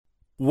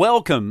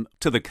Welcome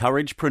to the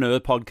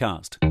Couragepreneur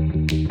Podcast,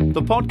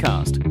 the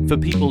podcast for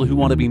people who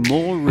want to be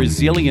more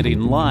resilient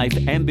in life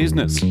and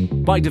business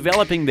by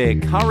developing their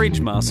courage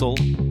muscle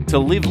to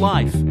live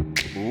life,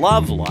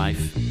 love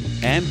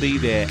life, and be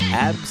their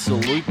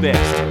absolute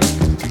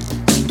best.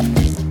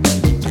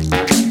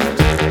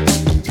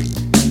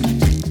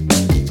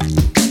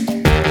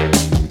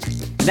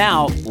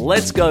 Now,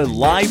 let's go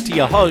live to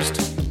your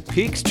host,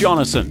 Pix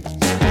Jonathan.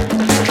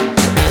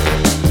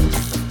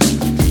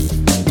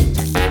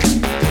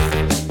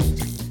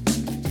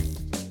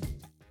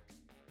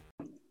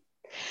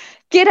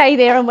 G'day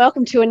there and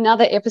welcome to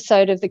another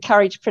episode of the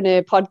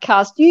Couragepreneur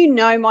Podcast. You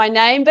know my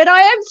name, but I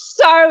am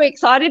so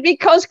excited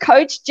because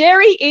Coach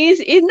Jerry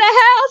is in the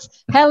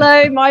house.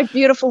 Hello, my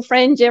beautiful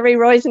friend, Jerry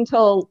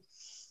ROISENTUL.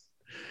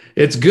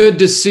 It's good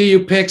to see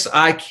you, Pix.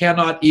 I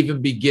cannot even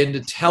begin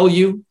to tell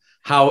you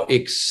how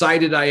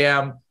excited I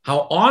am,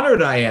 how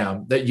honored I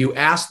am that you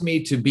asked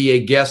me to be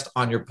a guest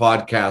on your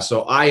podcast.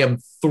 So I am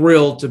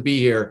thrilled to be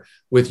here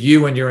with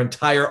you and your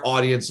entire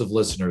audience of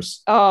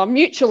listeners. Oh,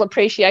 Mutual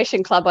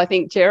Appreciation Club, I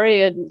think,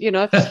 Jerry. And,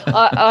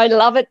 I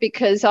love it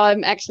because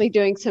I'm actually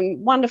doing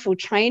some wonderful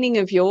training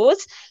of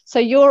yours. So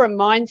you're a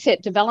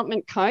mindset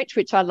development coach,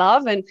 which I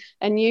love.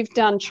 And you've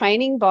done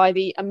training by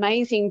the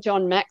amazing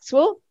John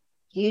Maxwell.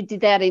 You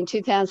did that in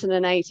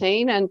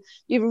 2018 and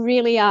you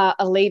really are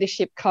a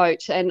leadership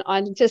coach. And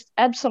I just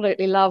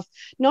absolutely love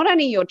not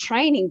only your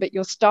training, but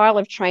your style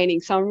of training.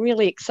 So I'm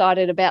really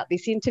excited about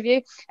this interview.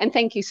 And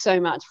thank you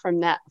so much for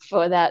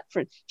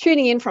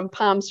tuning in from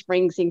Palm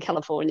Springs in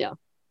California.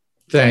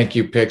 Thank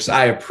you, Pix.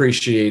 I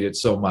appreciate it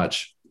so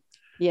much.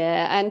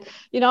 Yeah. And,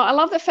 I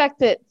love the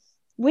fact that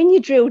when you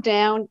drill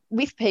down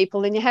with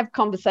people and you have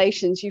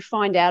conversations, you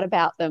find out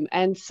about them.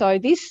 And so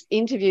this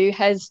interview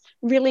has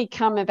really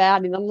come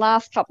about in the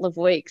last couple of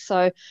weeks.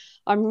 So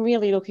I'm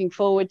really looking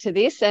forward to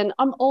this. And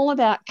I'm all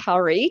about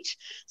courage.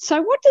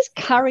 So what does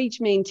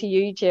courage mean to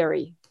you,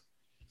 Jerry?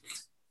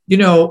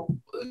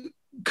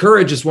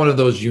 Courage is one of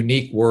those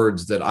unique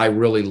words that I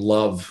really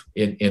love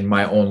in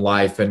my own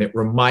life. And it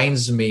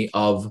reminds me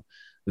of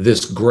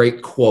this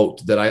great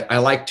quote that I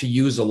like to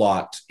use a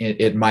lot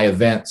in my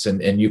events.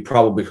 And you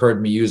probably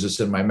heard me use this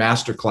in my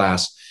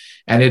masterclass.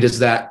 And it is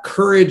that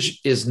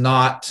courage is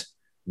not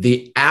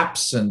the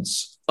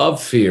absence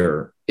of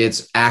fear.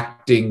 It's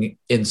acting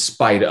in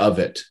spite of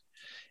it.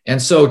 And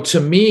so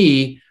to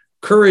me,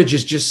 courage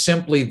is just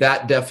simply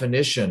that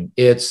definition.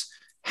 It's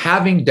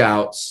having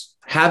doubts,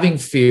 having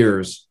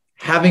fears,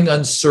 having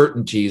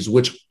uncertainties,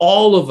 which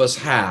all of us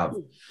have,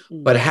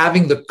 but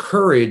having the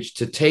courage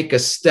to take a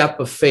step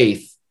of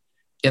faith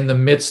in the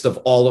midst of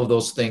all of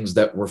those things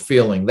that we're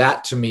feeling.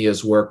 That to me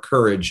is where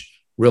courage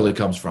really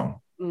comes from.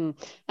 And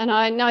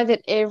I know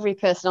that every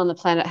person on the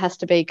planet has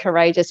to be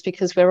courageous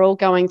because we're all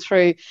going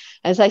through,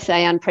 as they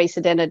say,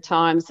 unprecedented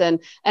times. And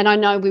I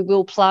know we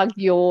will plug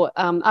your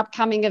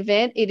upcoming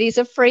event. It is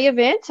a free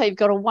event. So you've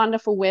got a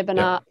wonderful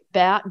webinar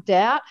about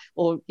doubt,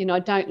 or,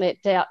 don't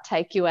let doubt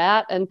take you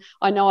out. And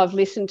I know I've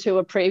listened to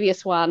a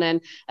previous one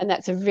and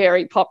that's a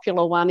very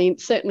popular one,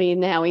 certainly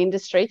in our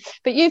industry.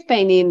 But you've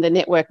been in the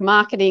network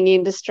marketing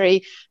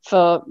industry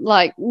for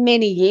like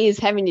many years,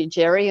 haven't you,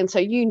 Jerry? And so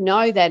you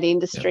know that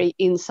industry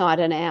inside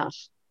and out.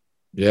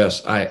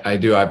 Yes, I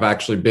do. I've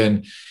actually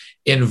been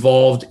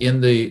involved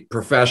in the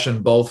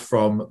profession, both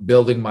from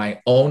building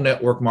my own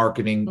network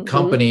marketing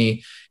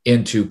company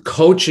into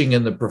coaching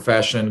in the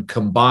profession,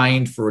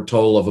 combined for a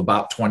total of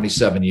about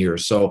 27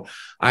 years. So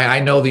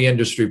I know the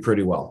industry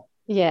pretty well.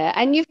 Yeah.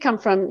 And you've come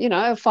from,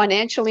 a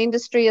financial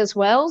industry as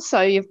well.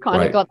 So you've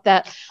kind of got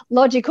that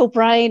logical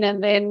brain,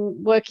 and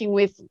then working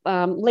with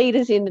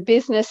leaders in the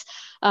business.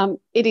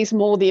 It is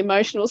more the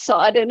emotional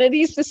side, and it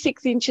is the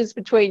 6 inches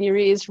between your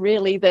ears,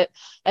 really, that,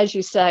 as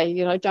you say,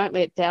 don't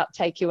let doubt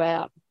take you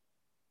out.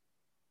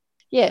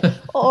 Yeah.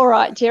 All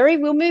right, Jerry,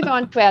 we'll move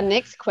on to our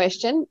next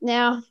question.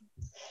 Now,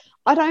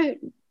 I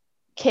don't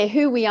care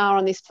who we are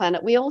on this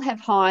planet. We all have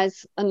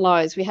highs and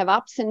lows. We have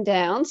ups and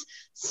downs.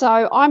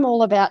 So I'm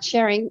all about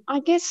sharing,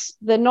 I guess,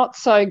 the not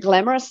so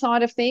glamorous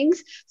side of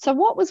things. So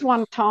what was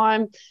one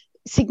time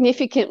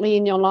significantly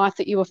in your life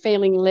that you were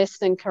feeling less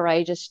than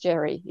courageous,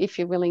 Jerry, if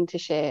you're willing to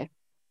share?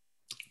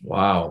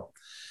 Wow.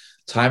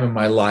 Time in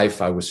my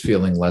life I was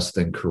feeling less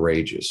than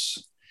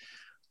courageous.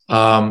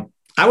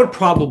 I would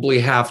probably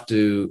have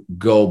to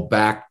go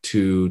back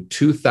to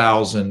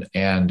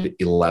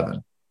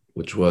 2011,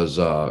 which was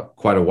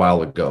quite a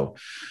while ago.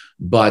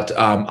 But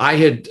I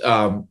had,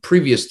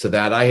 previous to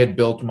that, I had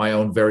built my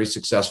own very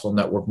successful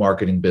network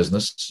marketing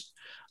business.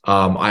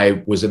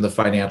 I was in the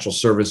financial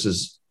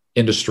services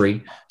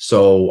industry.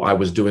 So I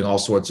was doing all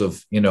sorts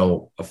of,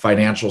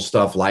 financial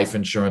stuff, life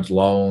insurance,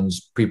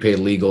 loans, prepaid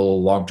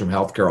legal, long-term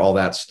healthcare, all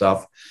that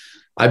stuff.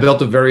 I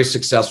built a very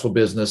successful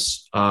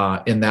business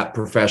in that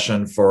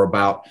profession for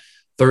about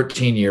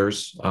 13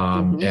 years.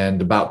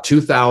 And about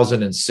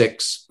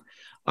 2006,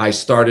 I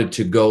started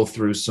to go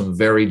through some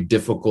very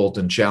difficult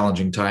and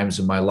challenging times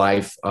in my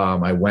life.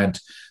 I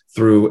went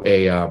through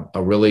a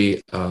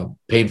really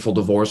painful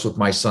divorce with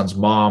my son's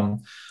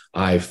mom.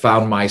 I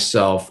found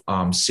myself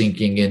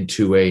sinking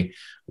into a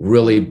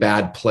really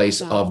bad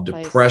place of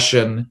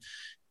depression.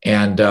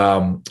 And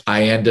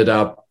I ended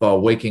up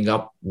waking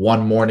up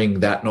one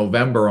morning that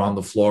November on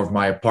the floor of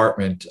my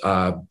apartment,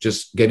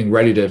 just getting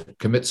ready to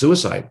commit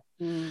suicide.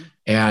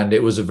 And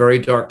it was a very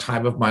dark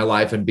time of my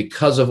life. And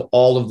because of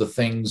all of the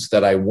things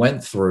that I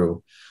went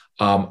through,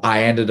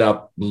 I ended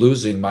up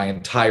losing my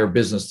entire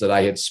business that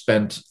I had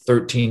spent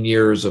 13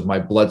 years of my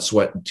blood,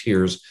 sweat, and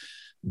tears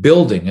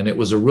building. And it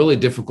was a really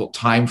difficult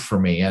time for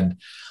me. And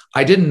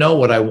I didn't know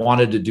what I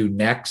wanted to do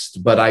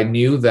next, but I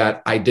knew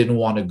that I didn't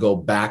want to go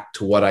back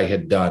to what I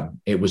had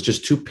done. It was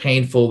just too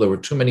painful. There were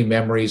too many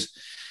memories.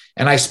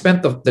 And I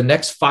spent the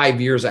next 5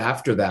 years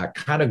after that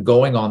kind of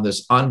going on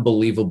this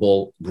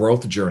unbelievable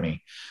growth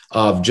journey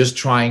of just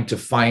trying to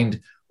find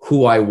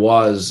who I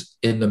was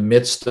in the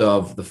midst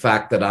of the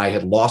fact that I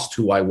had lost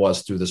who I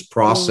was through this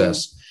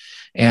process.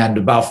 And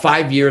about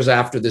 5 years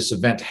after this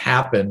event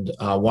happened,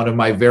 one of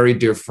my very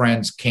dear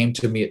friends came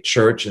to me at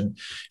church, and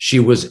she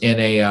was in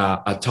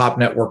a top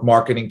network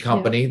marketing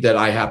company that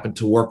I happened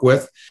to work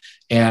with.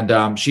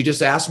 And she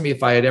just asked me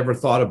if I had ever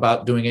thought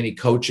about doing any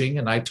coaching.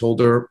 And I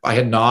told her I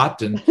had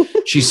not. And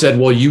she said,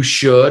 well, you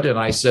should. And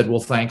I said, well,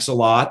 thanks a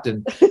lot.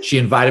 And she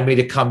invited me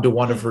to come to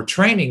one of her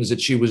trainings that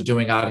she was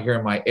doing out here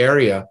in my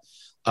area,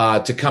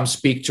 to come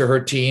speak to her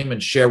team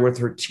and share with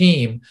her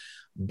team,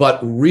 but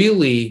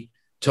really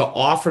to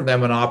offer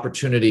them an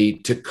opportunity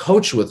to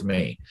coach with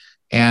me.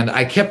 And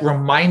I kept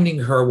reminding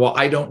her, well,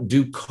 I don't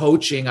do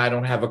coaching. I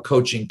don't have a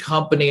coaching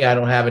company. I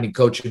don't have any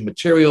coaching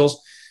materials.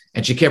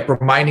 And she kept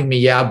reminding me,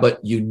 yeah,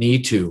 but you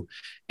need to.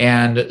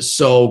 And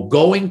so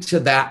going to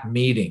that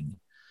meeting,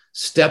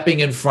 stepping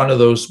in front of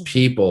those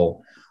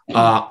people,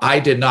 I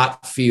did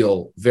not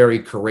feel very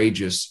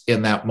courageous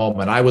in that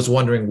moment. I was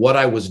wondering what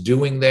I was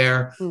doing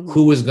there,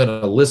 who was going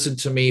to listen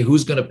to me,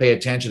 who's going to pay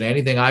attention to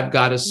anything I've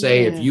got to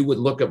say. If you would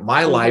look at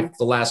my life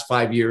the last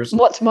 5 years,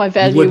 what's my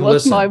value?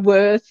 What's my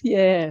worth?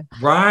 Yeah.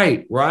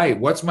 Right.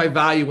 What's my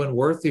value and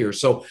worth here?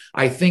 So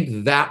I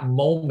think that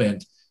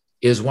moment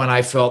is when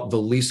I felt the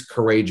least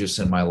courageous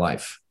in my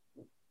life.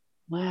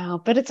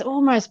 Wow. But it's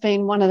almost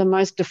been one of the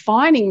most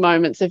defining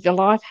moments of your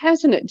life,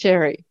 hasn't it,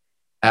 Jerry?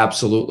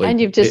 Absolutely.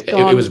 And you've just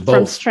gone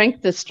from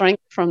strength to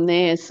strength from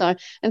there. So,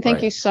 and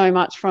thank you so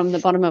much from the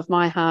bottom of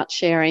my heart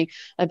sharing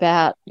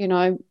about,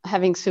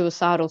 having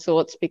suicidal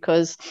thoughts,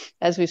 because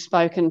as we've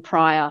spoken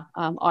prior,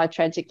 our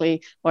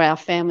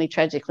family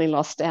tragically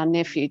lost our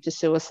nephew to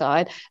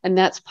suicide. And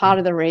that's part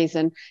of the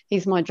reason.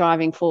 He's my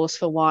driving force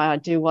for why I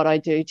do what I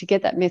do, to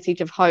get that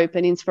message of hope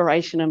and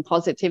inspiration and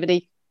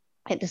positivity,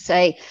 and to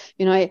say,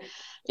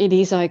 it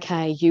is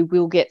okay. You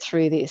will get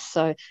through this.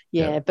 So,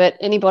 but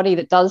anybody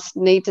that does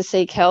need to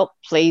seek help,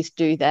 please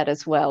do that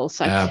as well.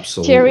 So,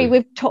 absolutely. Jerry,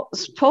 we've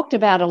talked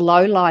about a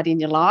low light in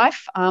your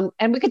life, and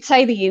we could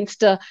say the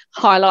Insta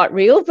highlight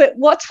reel, but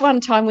what's one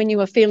time when you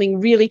were feeling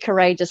really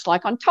courageous,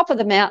 like on top of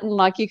the mountain,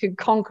 like you could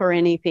conquer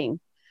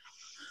anything?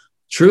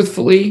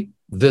 Truthfully,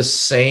 the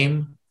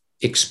same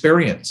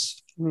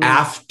experience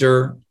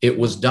after it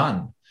was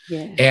done.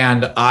 Yeah.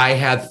 And I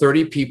had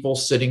 30 people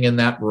sitting in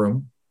that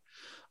room.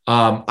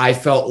 I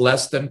felt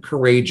less than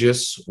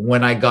courageous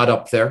when I got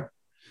up there.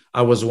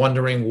 I was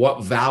wondering,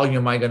 what value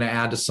am I going to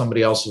add to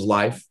somebody else's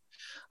life?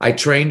 I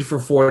trained for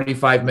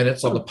 45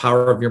 minutes on the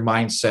power of your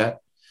mindset.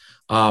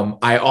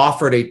 I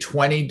offered a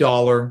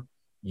 $20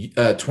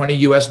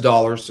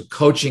 US a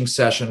coaching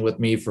session with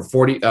me for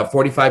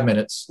 45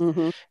 minutes.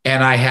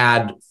 And I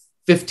had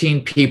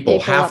 15 people,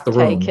 half the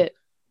room,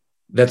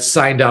 that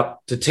signed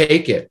up to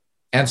take it.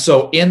 And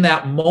so in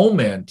that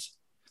moment,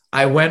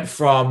 I went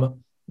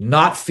from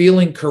not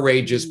feeling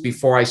courageous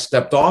before I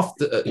stepped off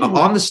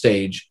on the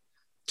stage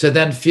to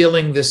then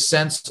feeling this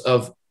sense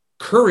of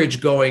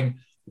courage, going,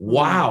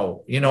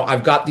 wow,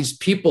 I've got these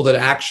people that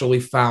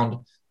actually found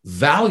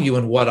value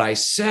in what I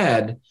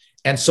said.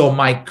 And so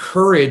my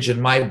courage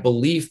and my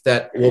belief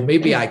that, well,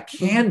 maybe I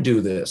can do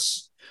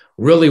this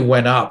really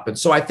went up. And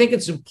so I think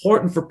it's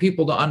important for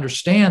people to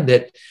understand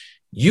that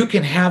you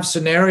can have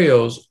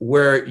scenarios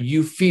where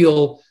you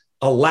feel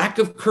a lack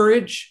of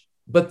courage,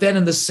 but then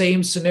in the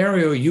same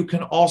scenario, you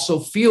can also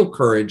feel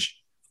courage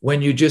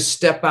when you just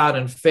step out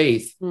in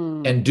faith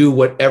and do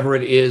whatever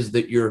it is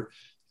that you're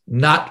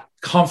not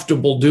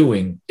comfortable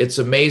doing. It's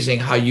amazing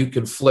how you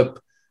can flip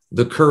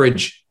the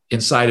courage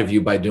inside of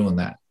you by doing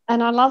that.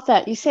 And I love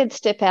that. You said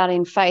step out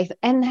in faith,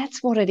 and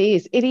that's what it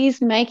is. It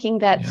is making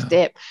that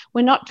step.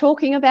 We're not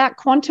talking about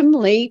quantum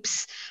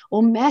leaps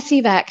or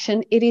massive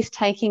action. It is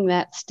taking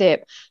that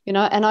step, and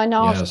I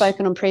know I've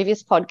spoken on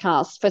previous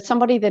podcasts, for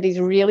somebody that is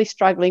really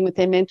struggling with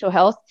their mental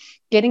health,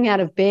 getting out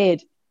of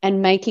bed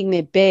and making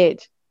their bed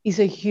is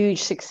a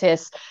huge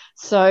success.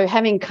 So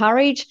having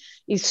courage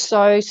is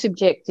so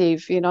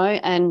subjective,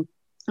 and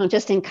I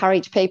just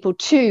encourage people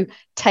to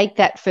take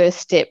that first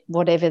step,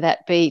 whatever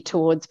that be,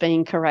 towards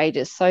being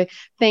courageous. So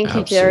thank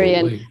you, Jerry.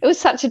 And it was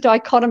such a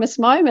dichotomous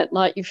moment,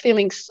 like you're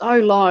feeling so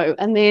low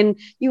and then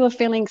you were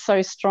feeling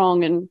so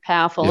strong and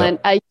powerful. And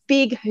a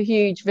big,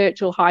 huge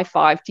virtual high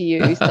five to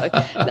you. So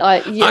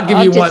I'll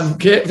give you one,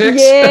 Vix.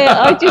 Yeah,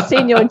 I've just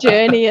seen your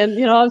journey and,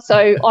 you know, I'm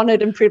so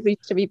honoured and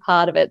privileged to be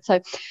part of it.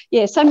 So,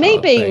 yeah, so me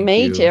being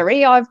me,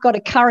 Jerry, I've got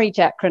a courage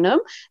acronym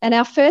and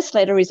our first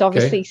letter is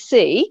obviously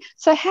C.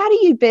 So how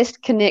do you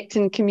best connect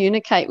and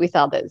communicate with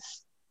others?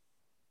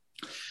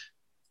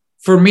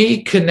 For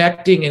me,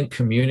 connecting and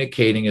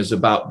communicating is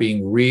about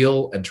being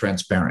real and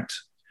transparent.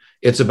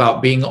 It's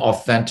about being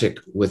authentic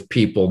with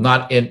people,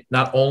 not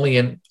only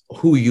in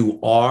who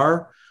you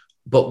are,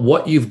 but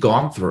what you've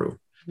gone through.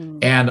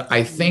 And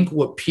I think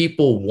what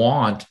people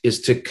want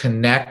is to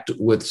connect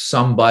with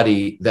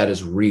somebody that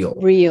is real.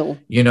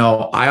 You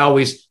know,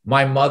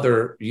 my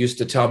mother used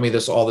to tell me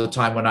this all the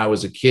time when I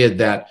was a kid,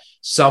 that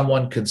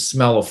someone can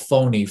smell a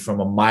phony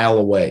from a mile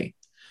away.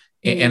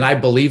 And I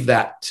believe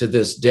that to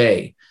this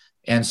day.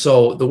 And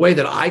so the way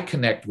that I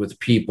connect with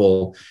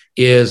people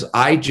is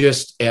I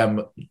just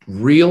am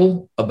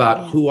real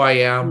about who I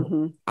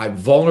am. I'm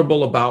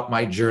vulnerable about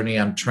my journey.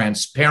 I'm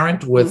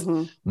transparent with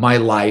my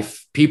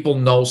life. People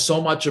know so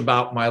much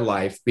about my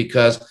life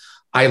because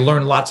I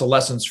learned lots of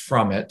lessons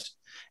from it.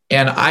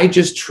 And I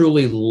just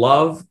truly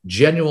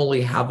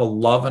genuinely have a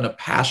love and a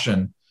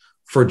passion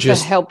for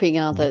just helping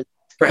others.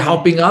 For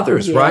helping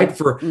others, right?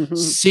 For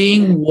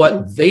seeing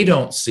what they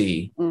don't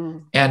see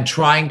and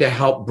trying to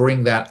help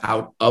bring that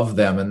out of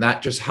them. And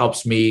that just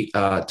helps me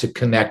to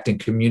connect and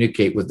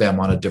communicate with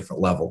them on a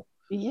different level.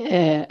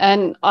 Yeah.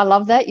 And I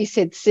love that. You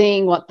said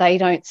seeing what they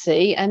don't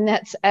see. And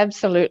that's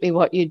absolutely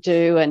what you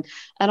do. And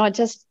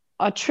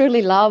I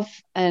truly love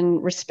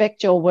and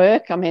respect your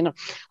work. I mean,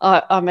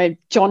 I'm a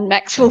John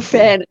Maxwell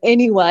fan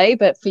anyway,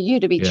 but for you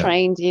to be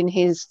trained in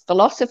his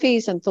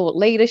philosophies and thought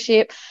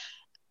leadership,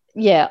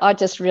 yeah, I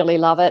just really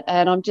love it.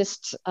 And I'm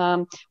just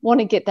want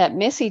to get that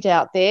message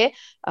out there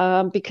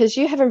because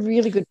you have a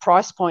really good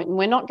price point. And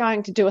we're not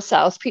going to do a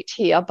sales pitch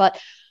here, but,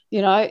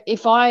 you know,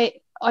 if I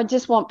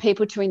just want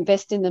people to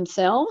invest in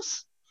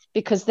themselves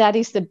because that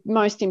is the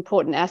most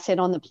important asset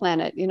on the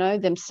planet, you know,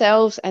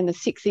 themselves and the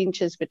 6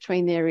 inches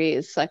between their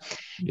ears. So,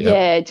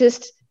 yeah,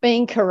 just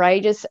being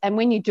courageous. And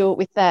when you do it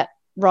with that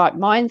right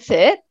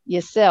mindset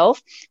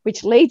yourself,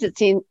 which leads us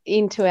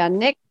into our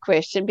next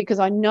question, because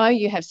I know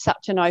you have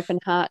such an open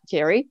heart,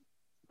 Jerry.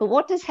 But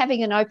what does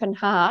having an open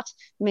heart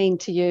mean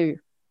to you?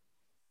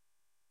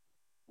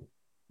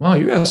 Well,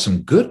 you have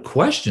some good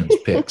questions,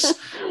 Pix.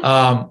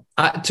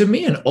 To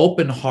me, an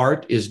open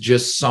heart is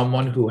just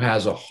someone who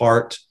has a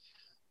heart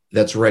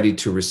that's ready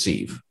to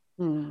receive.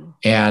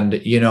 And,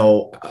 you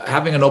know,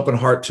 having an open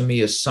heart to me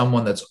is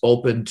someone that's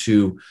open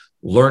to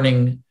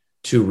learning,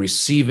 to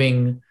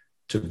receiving,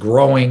 to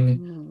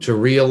growing, to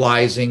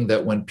realizing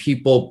that when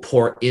people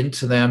pour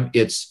into them,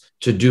 it's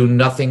to do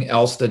nothing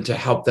else than to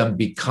help them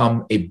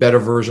become a better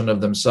version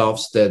of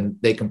themselves than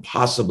they can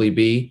possibly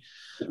be.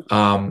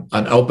 An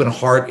open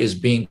heart is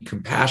being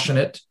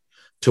compassionate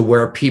to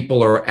where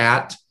people are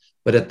at,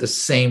 but at the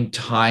same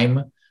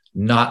time,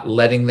 not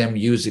letting them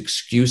use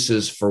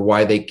excuses for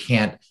why they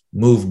can't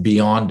move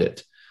beyond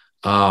it.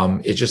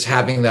 It's just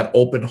having that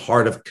open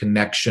heart of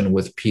connection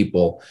with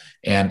people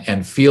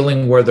and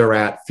feeling where they're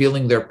at,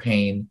 feeling their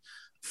pain,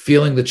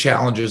 feeling the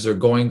challenges they're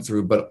going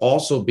through, but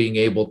also being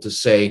able to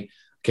say,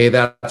 okay,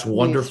 that's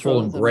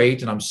wonderful and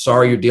great. And I'm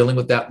sorry you're dealing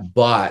with that,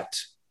 but,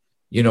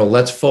 you know,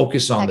 let's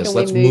focus on this.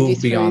 Let's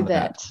move beyond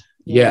that.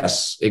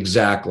 Yes,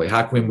 exactly.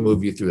 How can we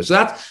move you through this?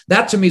 So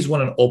that to me is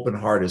what an open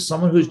heart is.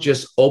 Someone who's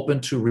just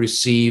open to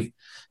receive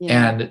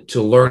and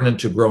to learn and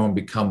to grow and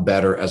become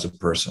better as a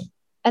person.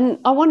 And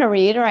I want to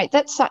reiterate,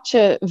 that's such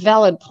a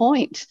valid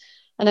point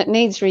and it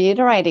needs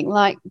reiterating,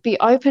 like be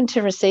open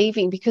to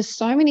receiving, because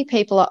so many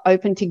people are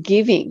open to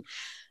giving.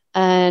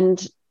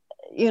 And,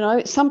 you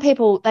know, some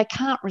people, they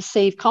can't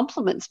receive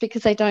compliments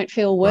because they don't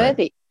feel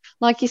worthy. Right.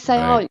 Like you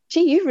say, oh,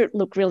 gee, you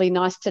look really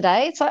nice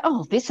today. It's like,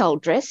 oh, this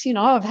old dress, you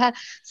know,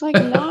 it's like,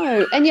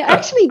 no. And you're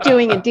actually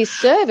doing a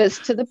disservice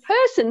to the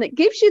person that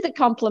gives you the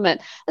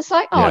compliment. It's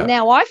like, oh,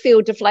 now I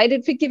feel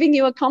deflated for giving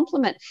you a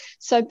compliment.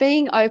 So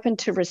being open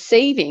to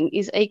receiving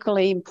is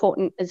equally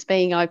important as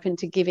being open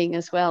to giving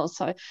as well.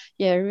 So,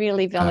 yeah,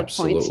 really valid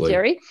points,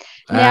 Jerry.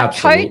 Now,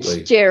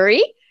 Coach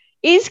Jerry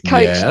is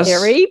Coach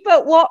Jerry,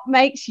 but what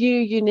makes you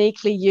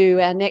uniquely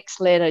you? Our next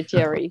letter,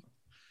 Jerry.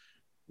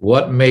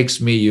 What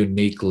makes me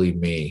uniquely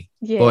me?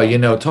 Yeah. Boy, you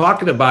know,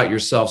 talking about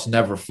yourself's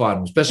never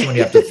fun, especially when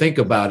you have to think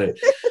about it.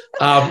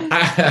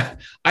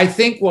 I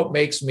think what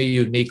makes me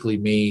uniquely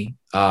me,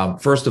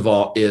 first of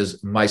all,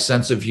 is my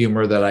sense of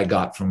humor that I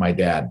got from my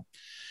dad.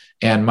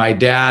 And my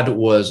dad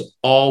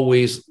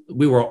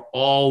we were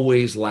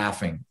always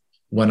laughing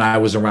when I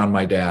was around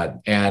my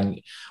dad.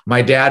 And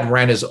my dad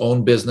ran his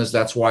own business.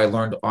 That's why I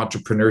learned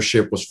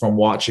entrepreneurship, was from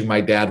watching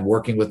my dad,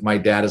 working with my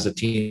dad as a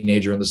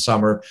teenager in the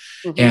summer.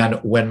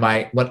 And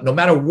no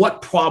matter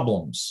what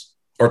problems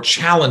or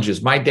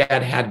challenges my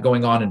dad had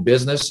going on in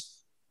business,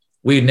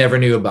 we never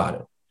knew about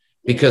it.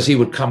 because he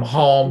would come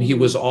home. He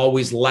was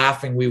always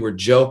laughing. We were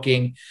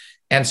joking.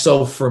 And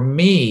so for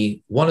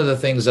me, one of the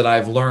things that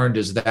I've learned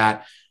is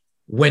that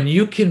when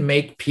you can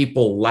make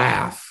people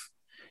laugh,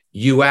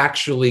 you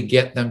actually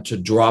get them to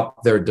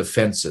drop their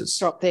defenses,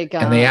 drop their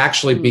guard, and they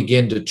actually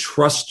begin to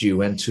trust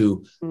you and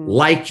to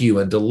like you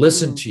and to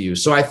listen to you.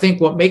 So I think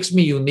what makes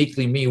me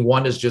uniquely me,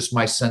 one is just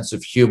my sense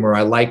of humor.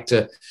 I like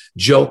to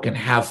joke and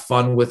have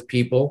fun with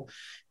people.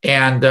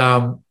 And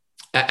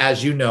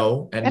as you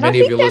know, and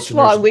many of your listeners,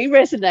 that's why we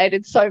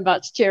resonated so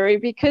much, Jerry,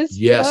 because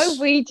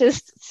we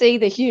just see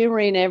the humor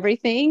in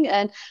everything.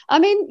 And I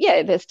mean,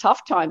 there's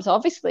tough times,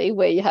 obviously,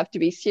 where you have to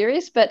be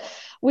serious, but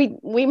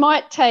we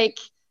might take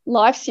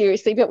life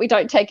seriously, but we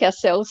don't take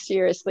ourselves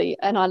seriously.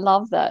 And I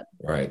love that.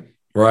 Right.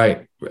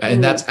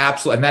 And that's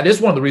absolutely, and that is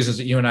one of the reasons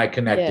that you and I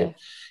connected.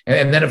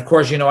 And then, of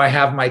course, I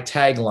have my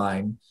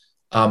tagline,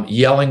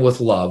 yelling with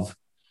love.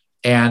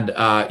 And,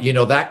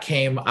 that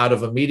came out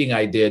of a meeting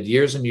I did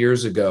years and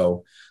years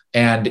ago.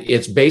 And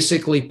it's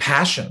basically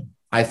passion.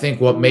 I think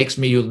what makes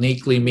me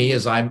uniquely me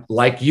is I'm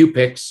like you,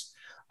 Pix.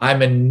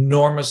 I'm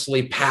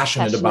enormously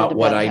passionate about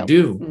what I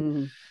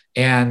do.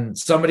 And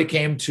somebody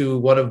came to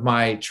one of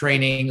my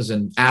trainings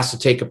and asked to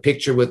take a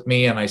picture with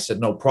me. And I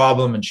said, no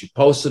problem. And she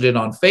posted it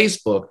on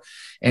Facebook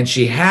and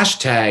she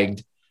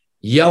hashtagged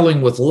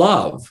yelling with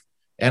love.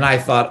 And I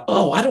thought,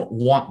 oh, I don't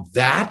want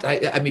that.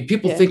 I mean,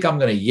 people think I'm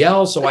going to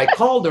yell. So I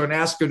called her and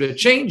asked her to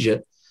change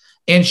it,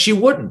 and she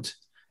wouldn't.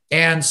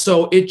 And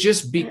so it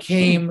just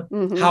became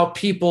how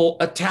people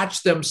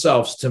attach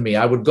themselves to me.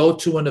 I would go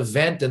to an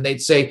event and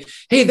they'd say,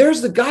 hey,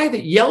 there's the guy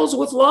that yells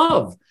with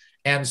love.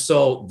 And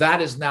so that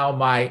is now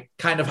my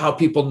kind of how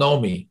people know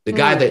me, the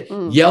guy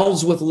that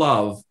yells with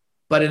love.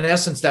 But in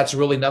essence, that's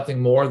really nothing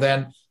more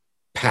than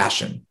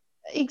passion.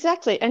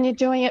 Exactly. And you're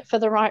doing it for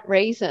the right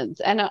reasons.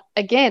 And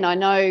again, I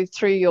know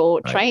through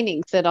your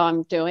trainings that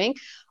I'm doing,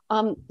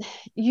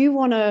 you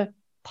want to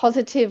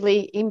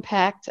positively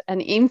impact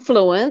and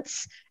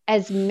influence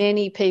as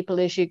many people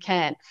as you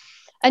can.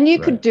 And you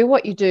could do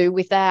what you do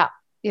without,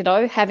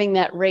 having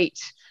that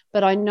reach.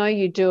 But I know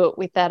you do it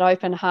with that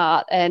open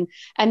heart and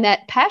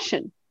that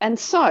passion. And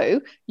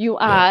so you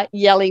are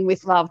yelling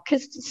with love,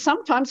 because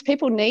sometimes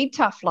people need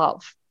tough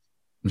love.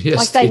 Yes,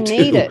 like they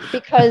need it,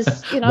 because,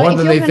 if you're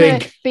going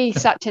to be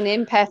such an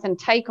empath and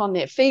take on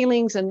their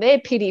feelings and their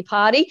pity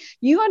party,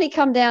 you only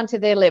come down to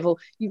their level.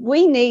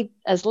 We need,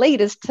 as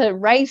leaders, to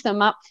raise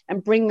them up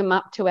and bring them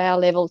up to our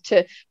level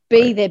to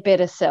be their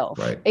better self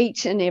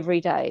each and every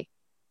day.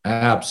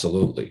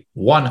 Absolutely.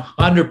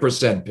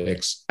 100%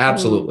 Pix.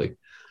 Absolutely.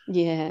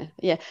 Yeah.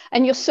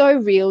 And you're so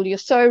real, you're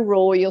so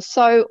raw, you're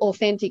so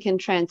authentic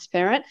and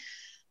transparent.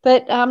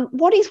 But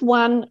what is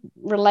one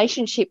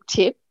relationship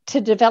tip to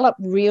develop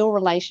real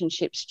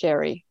relationships,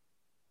 Jerry?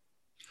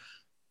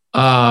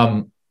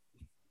 A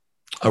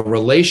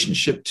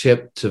relationship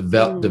tip to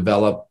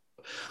develop.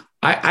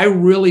 I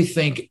really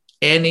think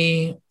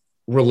any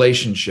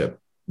relationship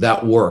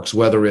that works,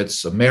 whether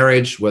it's a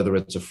marriage, whether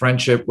it's a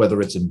friendship,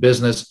 whether it's in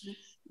business,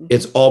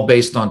 it's all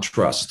based on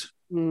trust.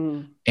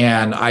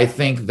 And I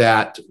think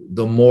that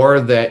the more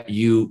that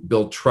you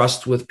build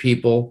trust with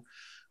people,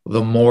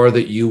 the more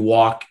that you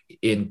walk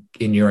in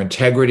your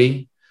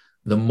integrity,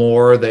 the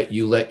more that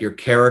you let your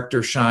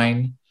character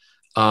shine,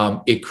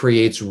 it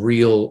creates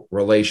real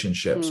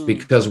relationships.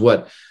 Because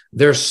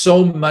there's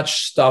so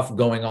much stuff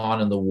going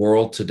on in the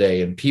world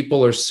today, and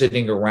people are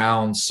sitting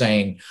around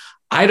saying,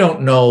 I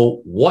don't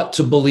know what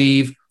to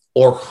believe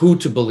or who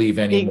to believe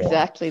anymore.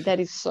 Exactly. That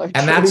is so true.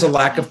 And that's a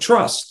lack of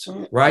trust,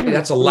 right?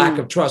 That's a lack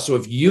of trust. So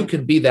if you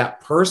can be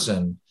that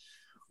person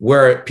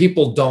where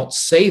people don't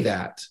say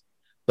that,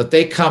 but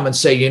they come and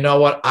say, you know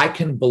what, I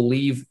can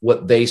believe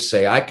what they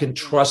say. I can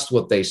trust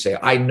what they say.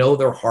 I know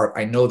their heart.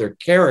 I know their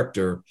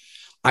character.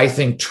 I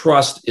think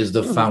trust is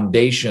the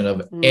foundation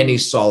of any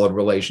solid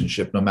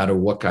relationship, no matter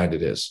what kind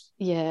it is.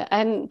 Yeah.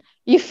 And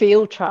you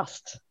feel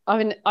trust. I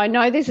mean, I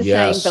know there's a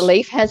saying,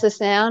 belief has a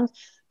sound,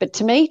 but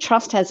to me,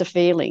 trust has a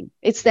feeling.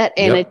 It's that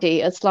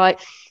energy. It's like,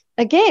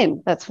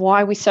 again, that's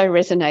why we so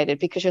resonated,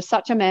 because you're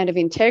such a man of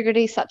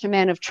integrity, such a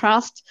man of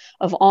trust,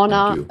 of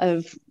honor,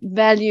 of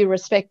value,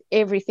 respect,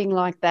 everything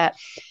like that.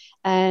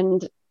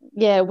 And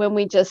when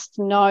we just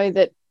know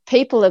that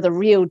people are the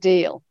real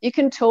deal, you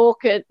can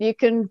talk it, you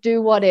can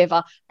do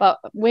whatever, but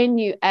when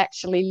you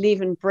actually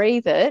live and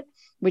breathe it,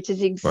 which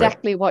is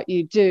exactly what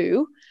you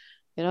do,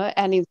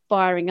 and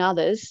inspiring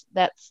others,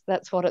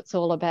 that's what it's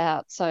all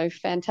about. So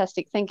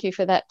fantastic. Thank you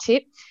for that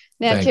tip.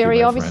 Now,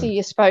 Jerry, obviously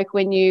you spoke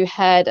when you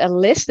had a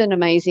less than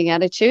amazing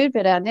attitude,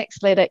 but our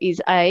next letter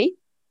is A.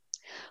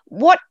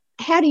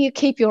 How do you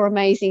keep your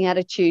amazing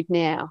attitude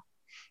now?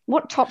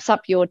 What tops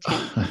up your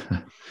tank?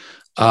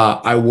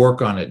 I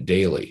work on it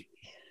daily.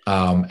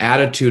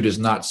 Attitude is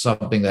not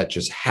something that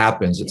just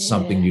happens. It's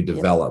something you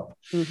develop.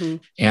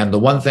 And the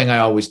one thing I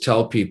always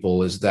tell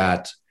people is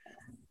that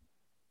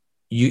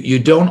you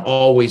don't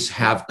always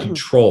have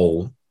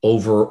control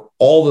over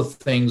all the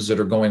things that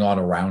are going on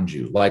around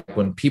you. Like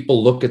when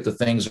people look at the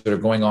things that are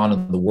going on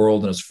in the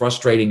world, and as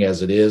frustrating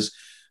as it is,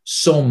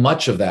 so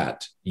much of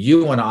that,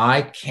 you and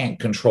I can't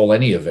control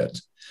any of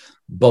it.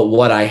 But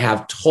what I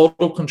have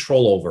total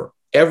control over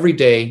every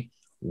day,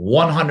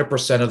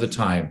 100% of the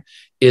time,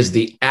 is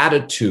the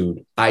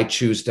attitude I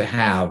choose to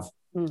have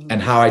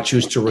and how I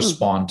choose to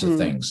respond to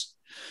things.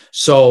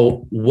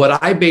 So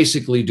what I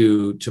basically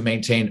do to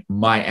maintain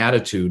my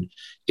attitude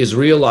is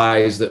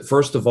realize that,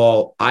 first of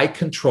all, I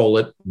control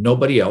it,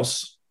 nobody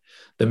else.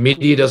 The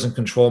media doesn't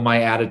control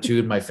my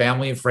attitude. My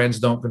family and friends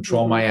don't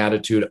control my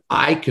attitude.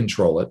 I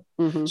control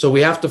it. So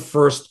we have to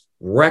first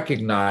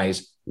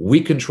recognize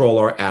we control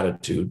our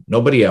attitude,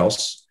 nobody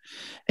else.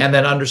 And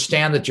then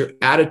understand that your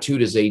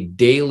attitude is a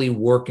daily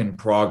work in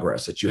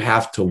progress that you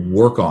have to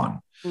work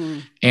on.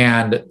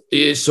 And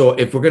so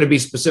if we're going to be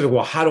specific,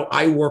 well, how do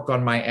I work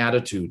on my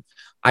attitude?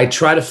 I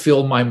try to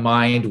fill my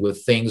mind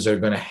with things that are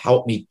going to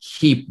help me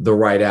keep the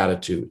right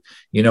attitude.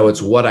 You know,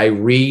 it's what I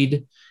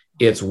read.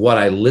 It's what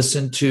I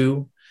listen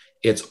to.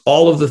 It's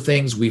all of the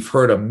things we've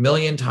heard a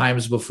million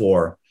times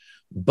before,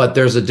 but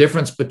there's a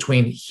difference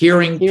between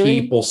hearing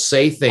people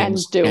say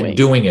things and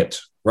doing it,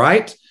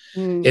 right?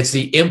 It's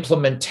the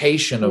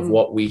implementation of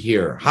what we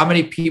hear. How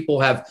many people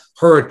have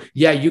heard,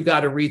 yeah, you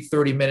got to read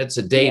 30 minutes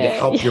a day to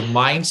help your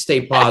mind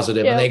stay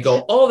positive. And they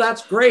go, oh,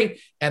 that's great.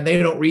 And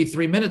they don't read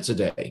 3 minutes a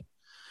day.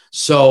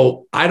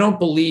 So I don't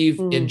believe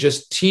in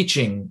just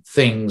teaching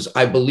things.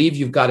 I believe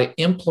you've got to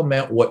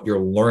implement what you're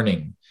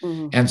learning.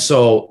 And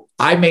so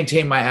I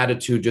maintain my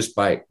attitude just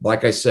by,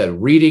 like I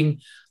said,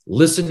 reading,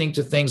 listening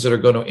to things that are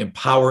going to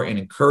empower and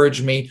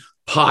encourage me,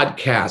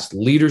 podcasts,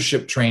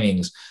 leadership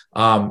trainings,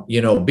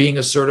 being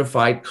a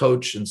certified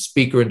coach and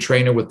speaker and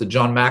trainer with the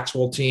John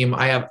Maxwell team.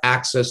 I have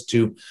access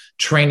to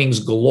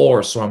trainings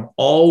galore. So I'm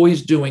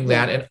always doing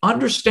that, and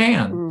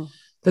understand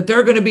that there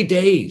are going to be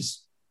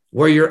days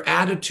where your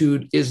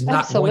attitude is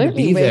not going to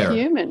be there.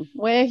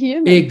 We're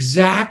human.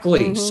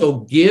 Exactly. So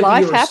give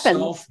Life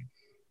yourself, happens.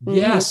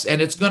 Yes,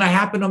 and it's going to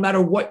happen no matter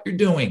what you're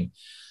doing.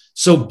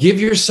 So give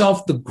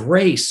yourself the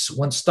grace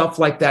when stuff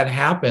like that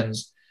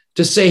happens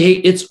to say, hey,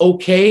 it's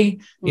okay.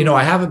 You know,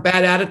 I have a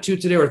bad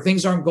attitude today, or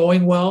things aren't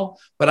going well,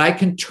 but I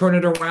can turn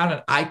it around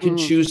and I can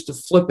choose to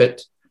flip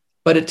it.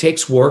 But it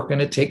takes work and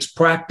it takes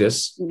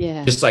practice,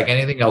 just like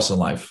anything else in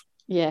life.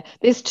 Yeah,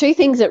 there's two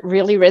things that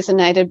really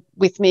resonated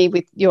with me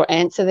with your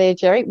answer there,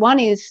 Jerry. One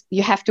is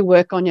you have to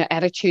work on your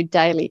attitude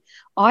daily.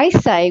 I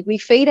say we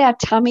feed our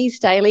tummies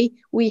daily.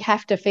 We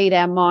have to feed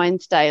our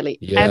minds daily.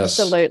 Yes.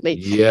 Absolutely.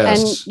 Yes.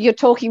 And you're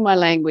talking my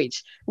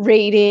language,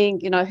 reading,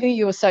 who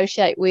you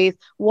associate with,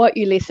 what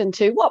you listen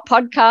to, what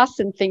podcasts,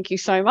 and thank you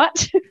so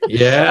much.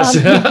 Yes.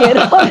 You get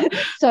on.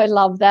 So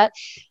love that.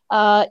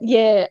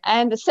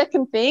 And the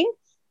second thing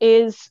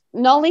is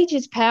knowledge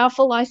is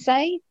powerful, I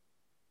say.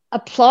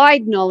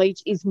 Applied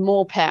knowledge is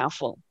more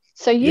powerful.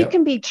 So you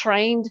can be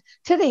trained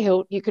to the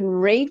hilt. You can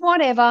read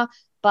whatever,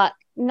 but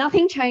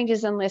nothing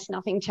changes unless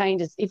nothing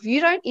changes. If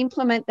you don't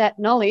implement that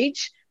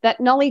knowledge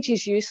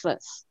is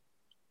useless,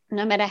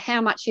 no matter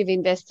how much you've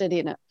invested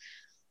in it.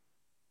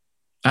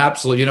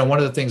 Absolutely. One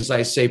of the things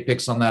I say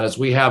picks on that is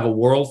we have a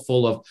world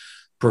full of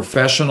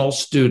professional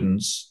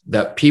students,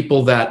 that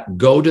people that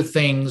go to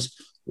things,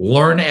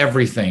 learn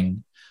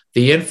everything.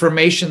 The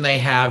information they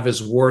have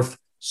is worth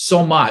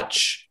so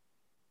much,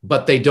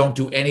 but they don't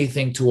do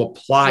anything to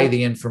apply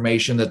the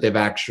information that they've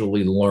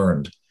actually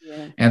learned.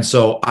 Yeah. And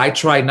so I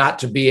try not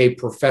to be a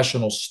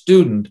professional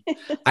student.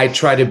 I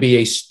try to be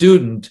a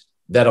student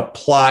that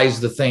applies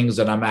the things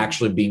that I'm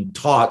actually being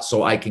taught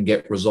so I can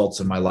get results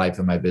in my life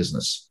and my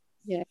business.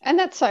 Yeah. And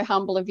that's so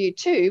humble of you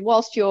too.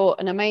 Whilst you're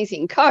an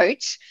amazing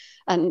coach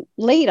and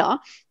leader,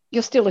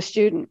 you're still a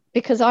student,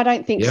 because I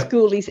don't think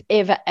school is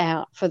ever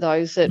out for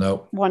those that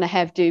want to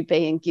have, do,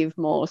 be, and give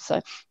more. So,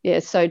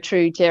 so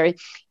true, Jerry.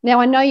 Now,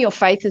 I know your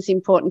faith is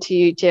important to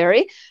you,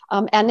 Jerry.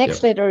 Our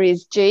next letter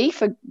is G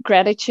for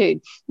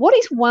gratitude. What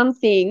is one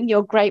thing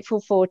you're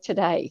grateful for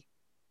today?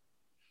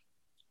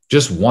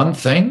 Just one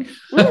thing?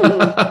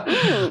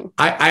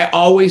 I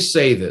always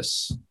say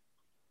this.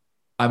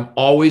 I'm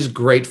always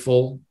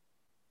grateful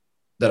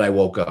that I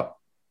woke up.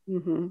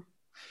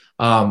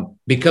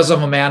 Because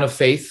I'm a man of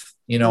faith.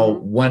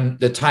 When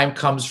the time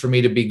comes for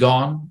me to be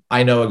gone,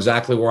 I know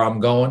exactly where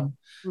I'm going.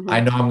 I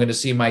know I'm going to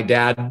see my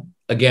dad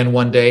again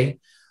one day,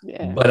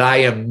 but I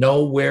am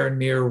nowhere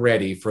near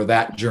ready for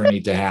that journey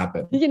to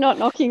happen. You're not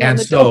knocking on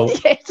the door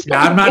yet.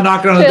 I'm not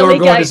knocking on the door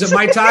going, is it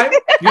my time?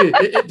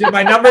 Did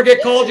my number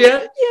get called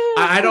yet?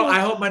 I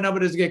hope my number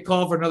doesn't get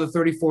called for another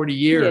 30, 40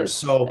 years. Yes,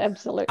 so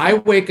absolutely. I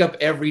wake up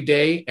every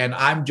day and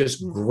I'm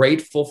just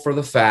grateful for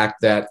the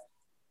fact that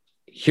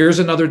here's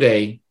another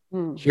day.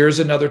 Here's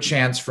another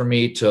chance for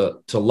me to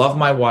love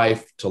my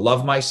wife, to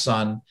love my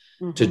son,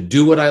 to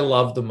do what I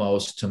love the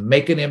most, to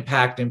make an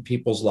impact in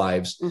people's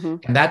lives.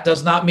 And that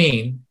does not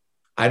mean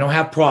I don't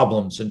have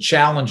problems and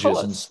challenges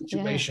and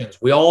situations.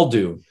 We all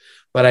do.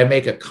 But I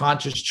make a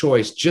conscious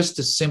choice just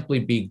to simply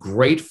be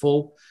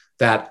grateful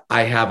that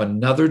I have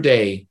another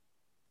day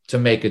to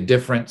make a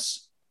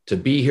difference, to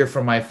be here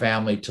for my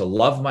family, to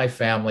love my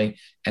family,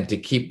 and to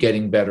keep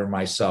getting better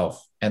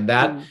myself. And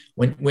that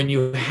when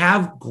you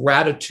have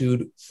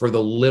gratitude for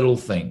the little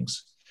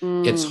things,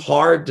 it's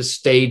hard to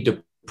stay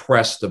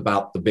depressed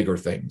about the bigger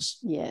things.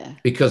 Yeah.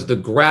 Because the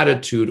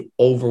gratitude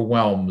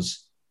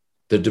overwhelms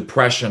the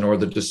depression or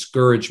the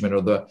discouragement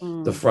or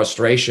the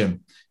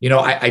frustration. You know,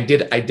 I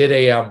did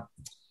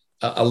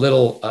a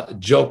little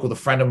joke with a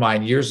friend of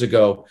mine years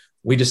ago.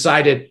 We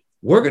decided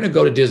we're going to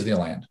go to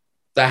Disneyland,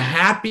 the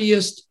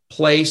happiest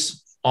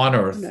place on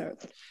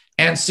earth,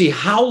 and see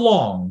how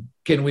long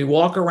can we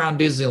walk around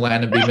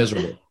Disneyland and be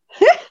miserable.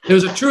 It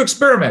was a true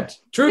experiment.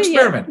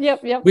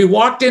 Yep. We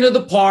walked into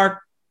the park.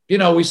 You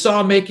know, we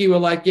saw Mickey. We're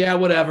like, yeah,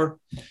 whatever.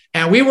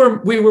 And we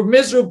were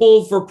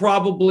miserable for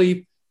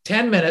probably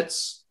 10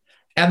 minutes.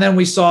 And then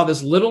we saw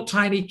this little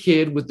tiny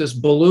kid with this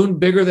balloon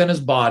bigger than his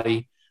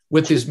body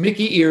with his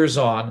Mickey ears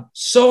on,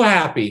 so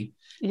happy.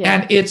 Yeah.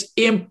 And it's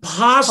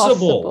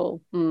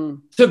impossible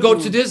to go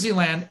to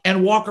Disneyland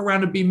and walk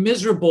around and be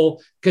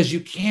miserable, because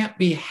you can't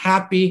be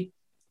happy,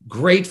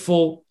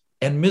 grateful,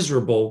 and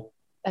miserable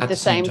at the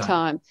same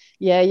time.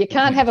 Yeah, you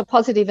can't have a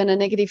positive and a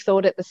negative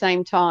thought at the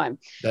same time.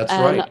 That's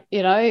right.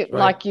 You know,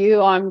 like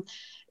you,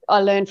 I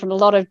learned from a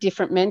lot of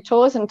different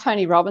mentors, and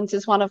Tony Robbins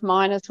is one of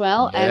mine as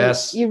well.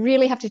 Yes. And you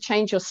really have to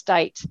change your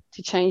state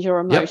to change your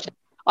emotion. Yep.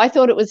 I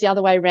thought it was the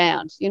other way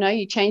around. You know,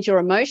 you change your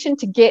emotion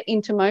to get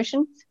into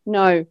motion.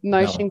 No,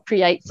 motion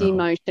creates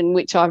emotion,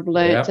 which I've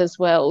learned as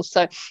well.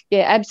 So,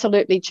 yeah,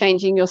 absolutely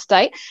changing your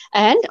state.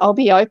 And I'll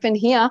be open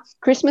here.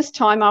 Christmas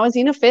time, I was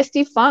in a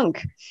festive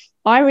funk.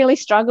 I really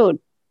struggled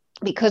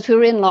because we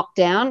were in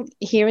lockdown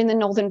here in the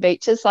Northern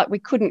Beaches. Like, we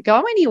couldn't go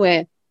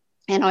anywhere.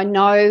 And I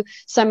know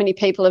so many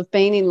people have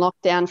been in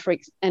lockdown for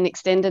an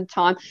extended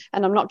time,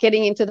 and I'm not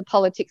getting into the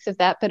politics of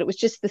that, but it was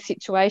just the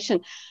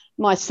situation.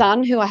 My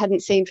son, who I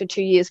hadn't seen for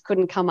 2 years,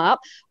 couldn't come up.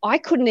 I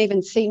couldn't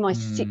even see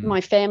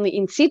my family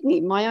in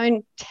Sydney, my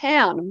own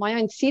town, my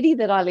own city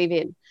that I live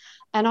in.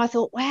 And I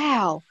thought,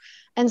 wow.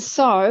 And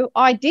so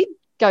I did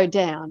go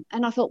down,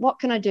 and I thought, what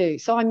can I do?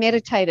 So I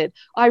meditated,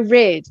 I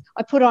read,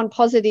 I put on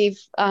positive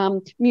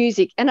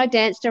music, and I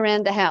danced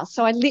around the house.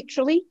 So I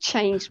literally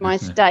changed my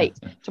state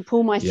to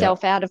pull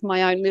myself out of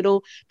my own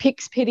little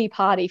pix pity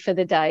party for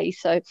the day.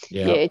 So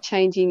yeah,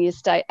 changing your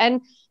state.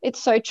 And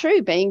it's so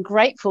true, being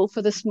grateful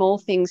for the small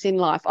things in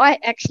life. I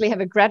actually have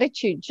a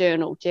gratitude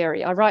journal,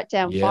 Jerry. I write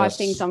down 5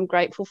 things I'm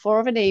grateful for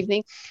of an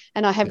evening,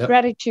 and I have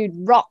gratitude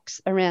rocks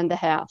around the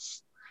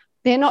house.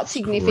 They're not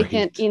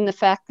significant in the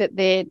fact that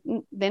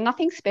they're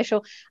nothing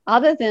special,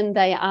 other than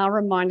they are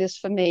reminders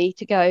for me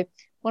to go,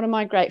 what am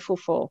I grateful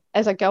for?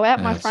 As I go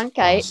out my front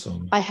gate,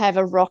 I have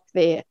a rock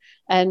there.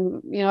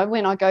 And, you know,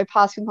 when I go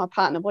past with my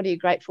partner, what are you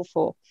grateful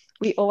for?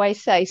 We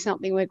always say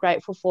something we're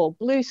grateful for: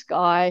 blue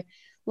sky,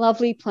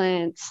 lovely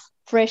plants,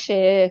 fresh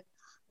air,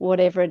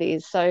 whatever it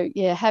is. So,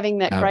 yeah, having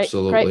that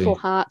grateful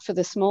heart for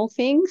the small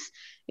things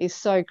is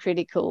so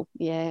critical.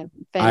 Yeah,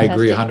 fantastic. I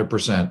agree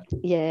 100%.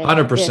 Yeah,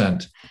 100%. Yeah.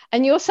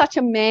 And you're such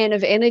a man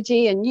of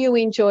energy, and you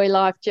enjoy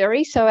life,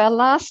 Jerry. So our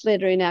last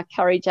letter in our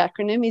courage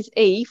acronym is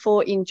E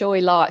for enjoy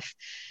life.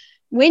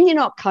 When you're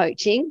not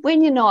coaching,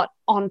 when you're not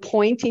on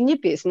point in your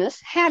business,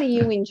 how do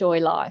you enjoy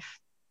life?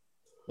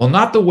 Well,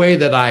 not the way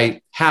that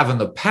I have in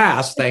the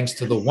past, thanks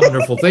to the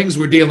wonderful things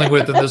we're dealing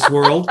with in this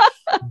world.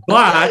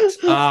 But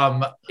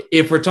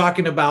if we're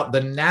talking about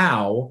the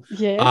now,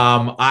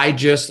 I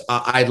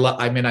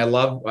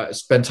love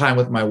spend time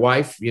with my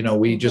wife. You know,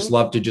 we just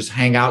love to just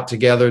hang out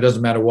together. It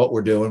doesn't matter what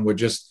we're doing. We're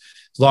just,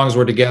 as long as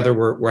we're together,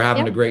 we're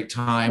having a great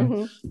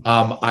time.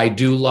 I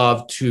do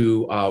love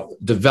to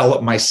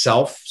develop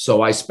myself.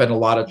 So I spend a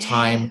lot of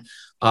time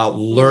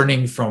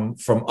learning from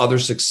other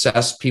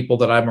success people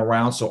that I'm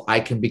around, so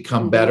I can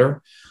become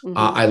better.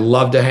 I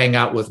love to hang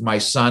out with my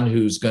son,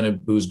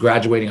 who's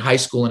graduating high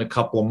school in a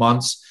couple of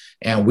months,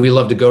 and we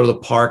love to go to the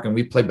park and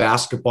we play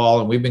basketball,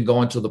 and we've been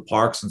going to the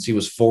park since he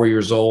was 4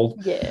 years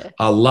old.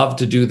 I love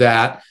to do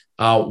that.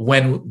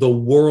 When the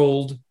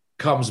world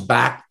comes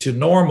back to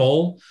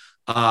normal,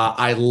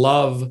 I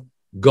love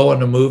going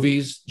to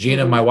movies.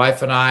 Gina, my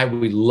wife, and I,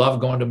 we love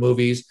going to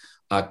movies.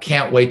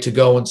 Can't wait to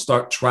go and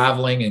start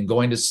traveling and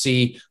going to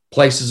see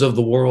places of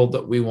the world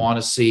that we want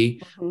to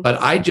see.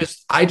 But I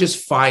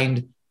just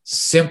find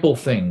simple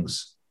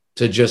things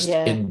to just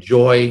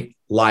enjoy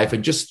life,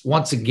 and just,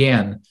 once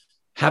again,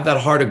 have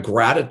that heart of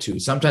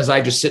gratitude. Sometimes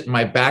I just sit in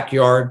my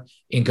backyard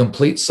in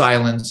complete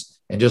silence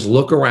and just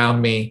look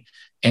around me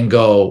and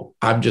go,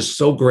 I'm just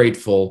so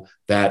grateful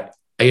that,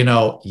 you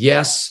know,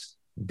 yes,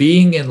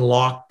 being in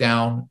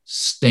lockdown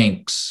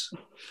stinks,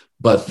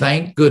 but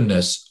thank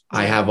goodness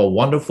I have a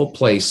wonderful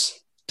place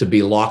to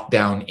be locked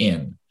down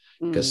in,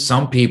 because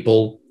some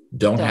people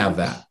don't have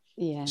that.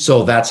 Yeah.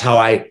 So that's how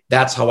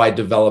I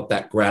develop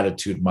that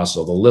gratitude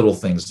muscle, the little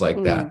things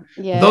like that.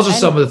 Yeah. Those are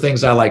some of the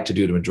things I like to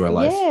do to enjoy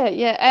life. Yeah.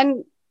 Yeah.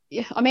 And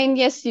I mean,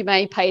 yes, you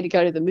may pay to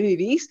go to the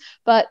movies,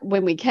 but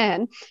when we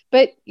can,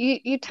 but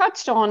you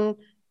touched on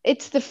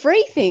it's the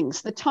free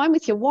things, the time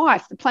with your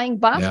wife, the playing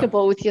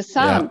basketball with your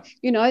son,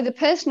 the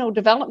personal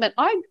development.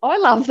 I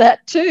love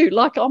that too.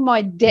 Like on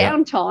my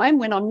downtime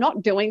when I'm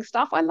not doing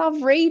stuff, I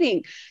love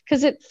reading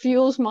because it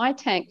fuels my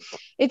tank.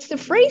 It's the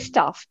free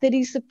stuff that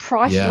is the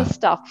priceless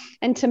stuff.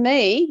 And to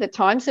me, the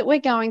times that we're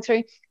going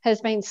through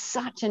has been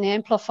such an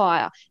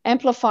amplifier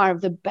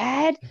of the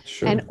bad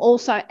and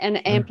also an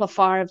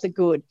amplifier of the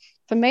good.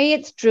 For me,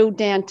 it's drilled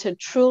down to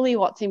truly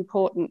what's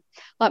important.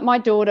 Like my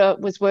daughter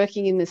was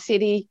working in the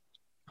city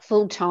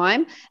full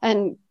time,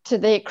 and to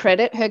their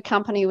credit, her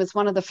company was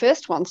one of the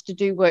first ones to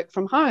do work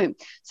from home.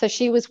 So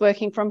she was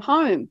working from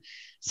home.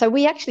 So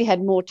we actually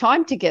had more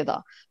time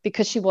together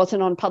because she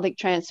wasn't on public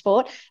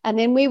transport. And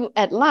then we,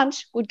 at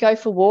lunch, would go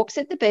for walks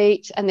at the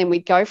beach, and then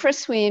we'd go for a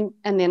swim.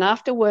 And then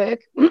after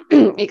work,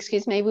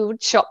 we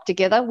would shop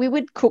together. We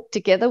would cook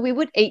together. We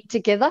would eat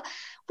together.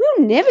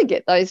 We'll never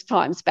get those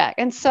times back.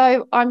 And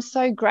so I'm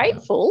so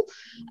grateful.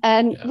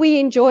 And we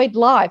enjoyed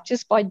life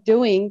just by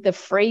doing the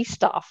free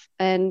stuff.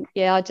 And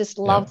I just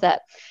love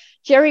that.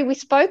 Jerry, we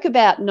spoke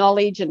about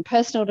knowledge and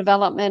personal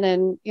development,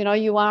 and,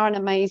 you are an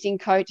amazing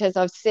coach, as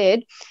I've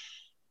said.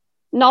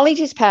 Knowledge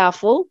is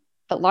powerful,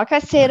 but like I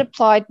said,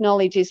 applied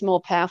knowledge is more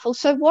powerful.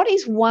 So what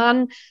is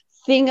one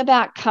thing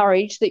about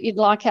courage that you'd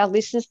like our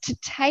listeners to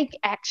take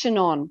action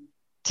on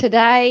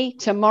today,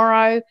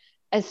 tomorrow,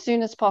 as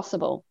soon as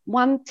possible?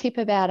 One tip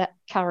about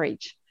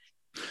courage.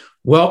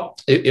 Well,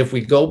 if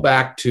we go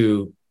back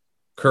to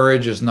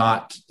courage is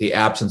not the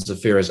absence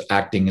of fear, is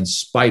acting in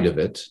spite of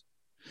it.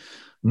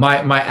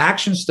 My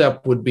action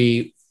step would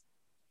be,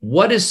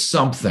 what is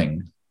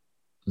something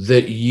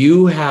that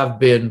you have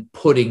been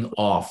putting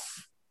off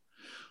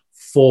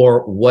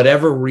for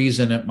whatever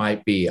reason it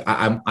might be?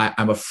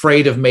 I'm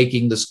afraid of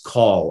making this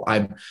call.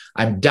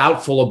 I'm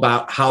doubtful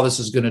about how this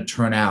is going to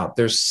turn out.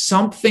 There's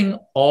something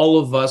all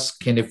of us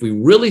can, if we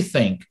really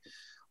think,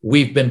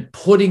 we've been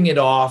putting it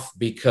off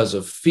because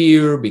of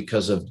fear,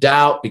 because of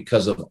doubt,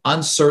 because of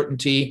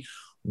uncertainty.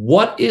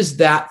 What is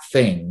that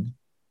thing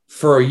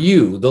for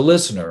you, the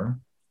listener,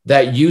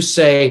 that you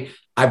say,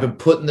 I've been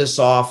putting this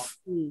off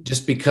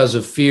just because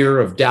of fear,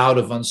 of doubt,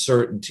 of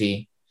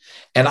uncertainty?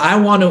 And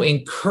I want to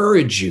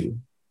encourage you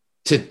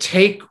to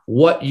take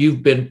what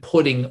you've been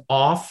putting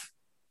off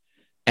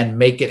and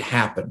make it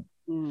happen.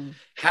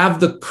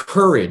 Have the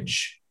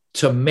courage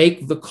to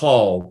make the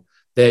call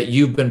that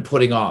you've been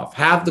putting off.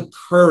 Have the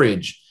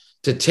courage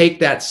to take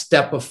that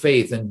step of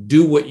faith and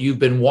do what you've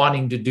been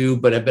wanting to do,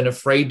 but have been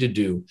afraid to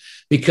do.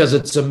 Because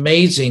it's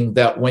amazing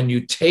that when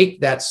you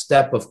take that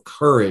step of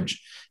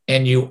courage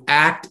and you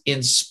act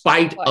in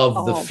spite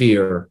of the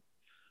fear,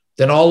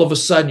 then all of a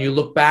sudden you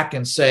look back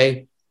and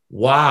say,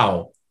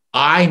 wow,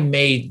 I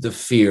made the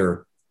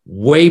fear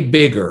way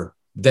bigger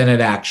than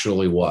it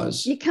actually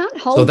was. You can't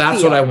hold So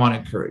that's fear. what I want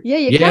to encourage. Yeah,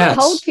 you can't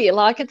hold fear.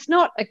 Like, it's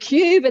not a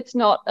cube, it's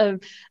not a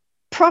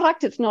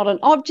product, it's not an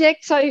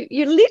object. So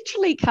you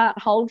literally can't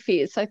hold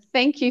fear. So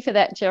thank you for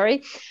that,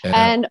 Jerry.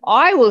 And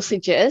I will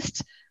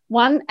suggest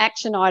one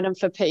action item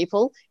for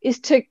people is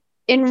to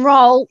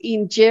enroll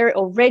in Jerry,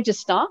 or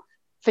register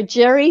for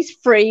Jerry's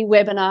free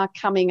webinar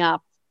coming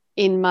up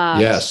in March.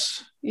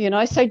 Yes.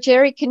 So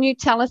Jerry, can you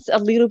tell us a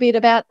little bit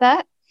about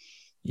that?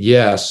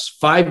 Yes.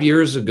 5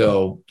 years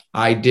ago,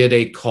 I did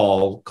a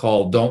call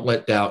called Don't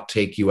Let Doubt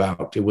Take You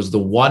Out. It was the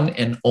one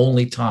and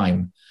only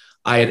time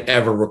I had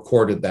ever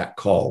recorded that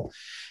call.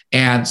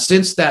 And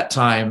since that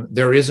time,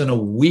 there isn't a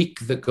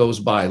week that goes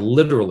by,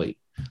 literally,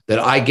 that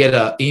I get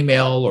an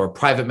email or a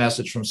private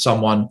message from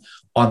someone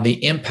on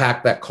the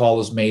impact that call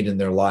has made in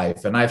their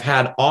life. And I've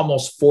had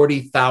almost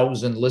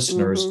 40,000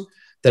 listeners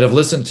that have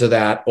listened to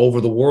that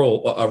around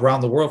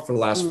the world for the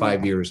last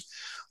 5 years.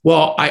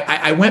 Well,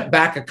 I went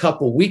back a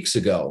couple weeks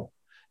ago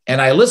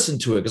and I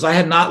listened to it because I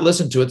had not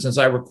listened to it since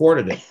I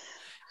recorded it.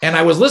 And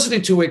I was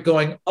listening to it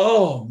going,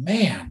 oh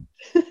man,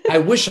 I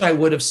wish I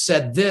would have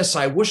said this.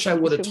 I wish I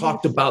would have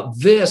talked about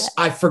this.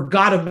 I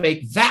forgot to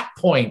make that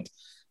point.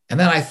 And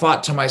then I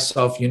thought to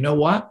myself, you know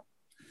what?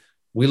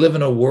 We live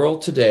in a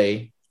world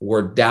today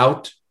where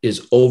doubt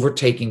is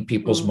overtaking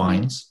people's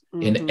minds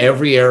in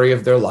every area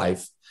of their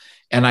life.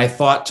 And I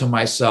thought to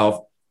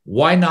myself,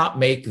 why not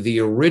make the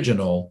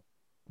original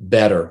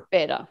better?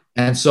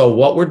 And so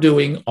what we're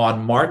doing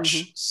on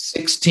March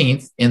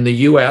 16th in the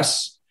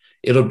US,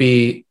 it'll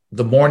be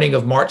the morning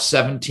of March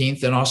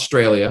 17th in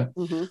Australia.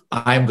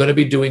 I'm going to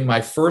be doing my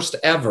first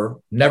ever,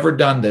 never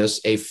done this,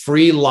 a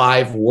free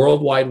live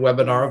worldwide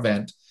webinar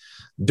event.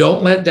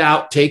 Don't Let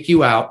Doubt Take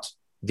You Out,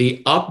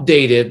 the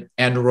updated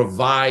and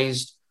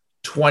revised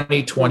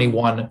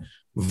 2021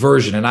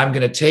 version. And I'm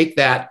going to take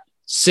that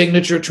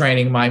signature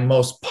training, my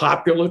most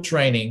popular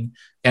training,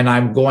 and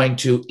I'm going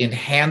to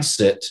enhance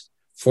it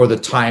for the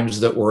times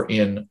that we're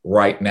in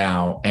right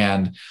now.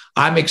 And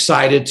I'm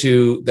excited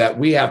that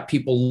we have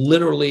people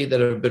literally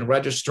that have been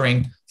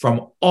registering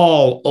from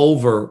all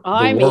over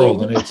the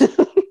world. And it's,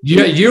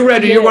 you're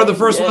ready. You're one of the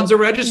first ones to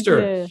register.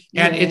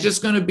 And it's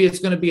going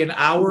to be an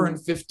hour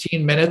and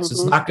 15 minutes.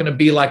 It's not going to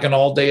be like an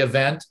all-day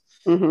event.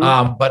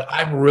 But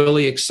I'm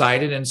really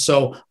excited. And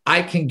so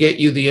I can get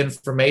you the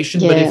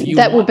information. Yeah, but if you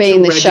that will be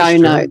in the show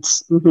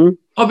notes.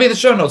 I'll be in the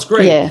show notes.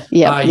 Great.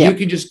 You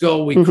can just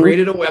go. We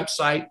created a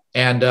website,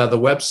 and the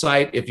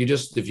website, if you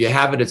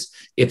have it,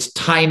 it's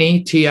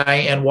tiny,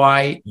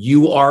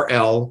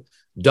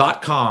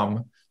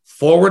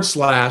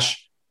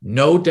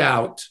 TINYURL.com/no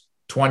doubt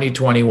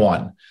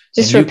 2021.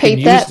 Just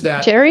repeat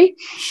that, Jerry.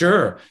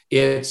 Sure.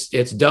 It's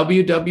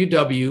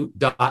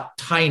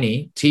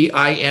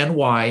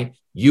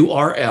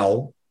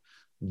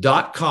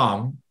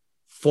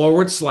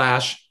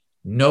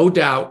www.tinyurl.com/no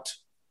doubt,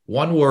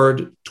 one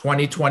word,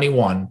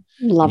 2021.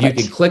 Love it.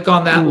 You can click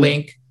on that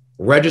link,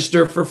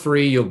 register for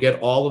free. You'll get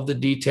all of the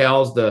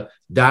details, the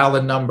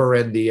dial-in number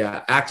and the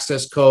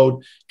access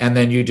code. And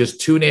then you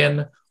just tune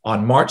in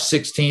on March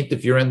 16th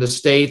if you're in the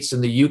States,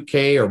 in the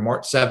UK, or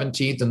March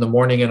 17th in the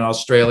morning in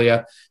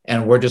Australia.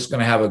 And we're just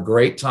going to have a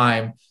great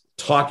time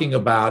talking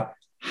about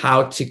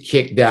how to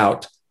kick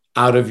doubt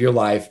out of your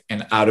life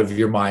and out of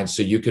your mind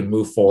so you can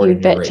move forward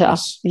in your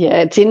greatness.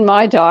 Yeah, it's in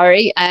my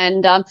diary.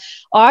 And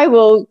I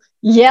will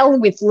yell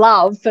with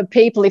love for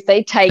people if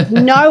they take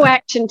no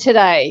action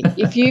today.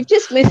 If you've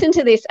just listened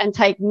to this and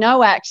take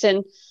no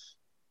action,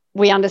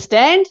 we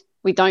understand.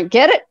 We don't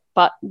get it.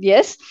 But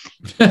yes,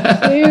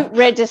 do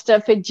register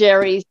for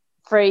Jerry's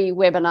free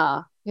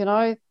webinar.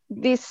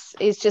 This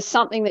is just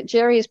something that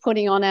Jerry is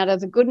putting on out of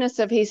the goodness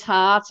of his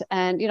heart.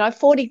 And,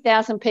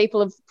 40,000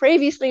 people have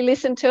previously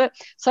listened to it.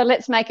 So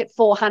let's make it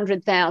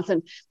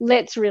 400,000.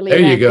 Let's really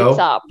ramp this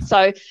up.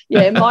 So,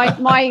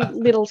 my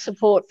little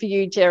support for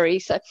you, Jerry.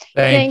 So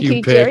thank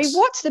you, Jerry.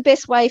 What's the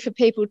best way for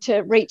people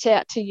to reach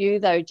out to you,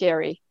 though,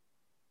 Jerry?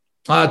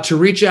 To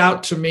reach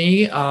out to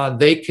me,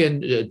 they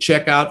can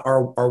check out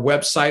our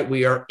website.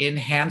 We are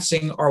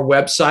enhancing our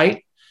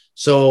website.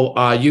 So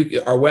our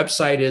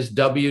website is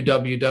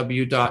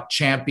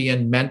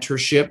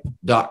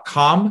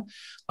www.championmentorship.com.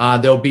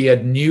 There'll be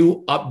a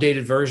new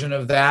updated version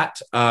of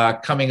that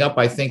coming up,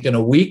 I think, in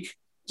a week.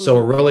 So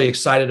we're really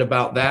excited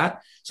about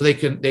that. So they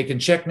can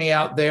check me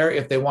out there.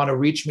 If they want to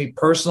reach me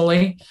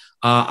personally,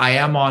 I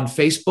am on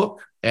Facebook.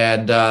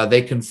 And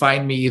they can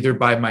find me either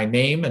by my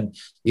name, and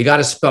you got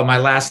to spell my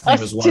last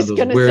name is one of those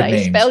weird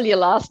names. Spell your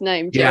last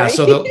name, Jerry. Yeah,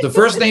 so the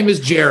first name is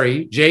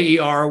Jerry, Jery.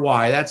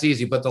 That's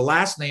easy, but the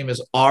last name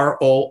is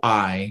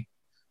ROISENTUL.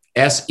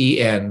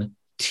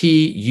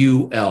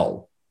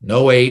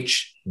 No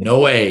H,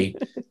 no A,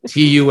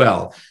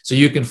 TUL. So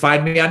you can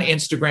find me on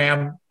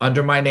Instagram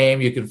under my name.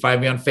 You can find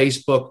me on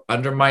Facebook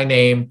under my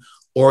name.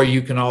 Or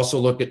you can also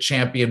look at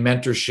Champion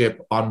Mentorship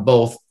on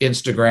both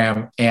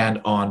Instagram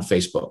and on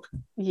Facebook.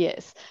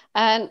 Yes.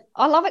 And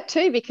I love it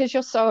too, because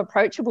you're so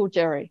approachable,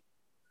 Jerry.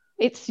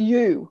 It's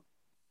you.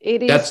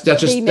 It is that's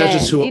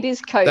just who it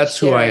is Coach That's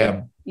Jerry. who I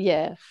am.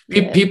 Yeah.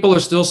 People are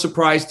still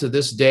surprised to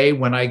this day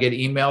when I get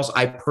emails.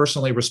 I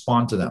personally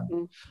respond to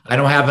them. I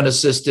don't have an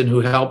assistant who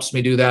helps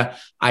me do that.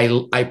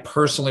 I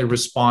personally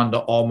respond to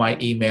all my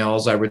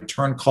emails. I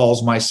return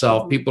calls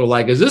myself. People are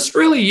like, is this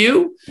really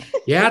you?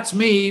 Yeah, it's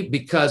me,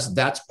 because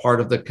that's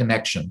part of the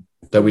connection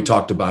that we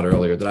talked about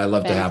earlier that I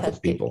love to have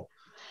with people.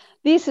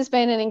 This has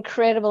been an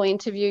incredible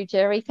interview,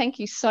 Jerry. Thank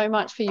you so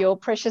much for your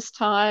precious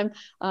time.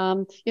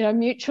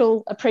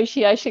 Mutual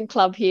appreciation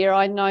club here.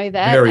 I know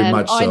that. Very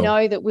much so. I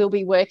know that we'll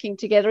be working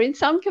together in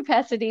some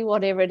capacity,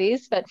 whatever it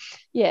is. But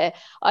yeah,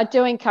 I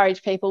do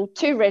encourage people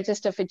to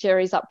register for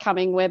Jerry's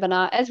upcoming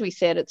webinar. As we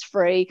said, it's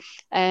free.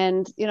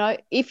 And,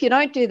 if you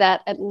don't do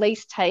that, at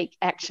least take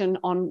action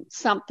on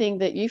something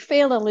that you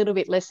feel a little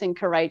bit less than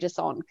courageous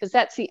on, because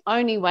that's the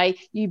only way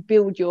you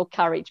build your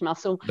courage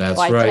muscle. That's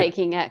by right.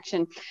 Taking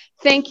action.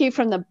 Thank you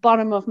from the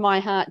bottom of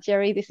my heart,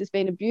 Jerry. This has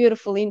been a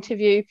beautiful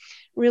interview.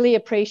 Really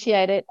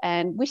appreciate it,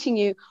 and wishing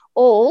you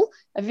all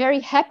a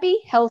very happy,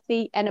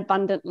 healthy, and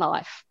abundant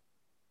life.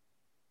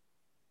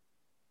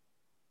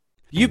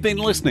 You've been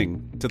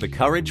listening to the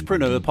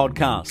Couragepreneur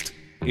podcast.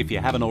 If you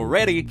haven't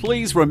already,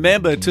 please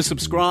remember to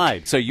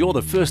subscribe so you're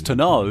the first to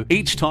know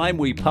each time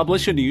we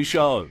publish a new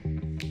show.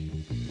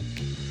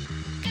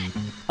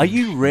 Are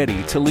you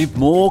ready to live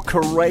more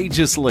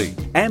courageously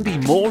and be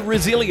more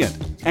resilient?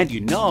 And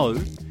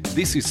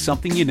this is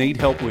something you need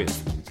help with.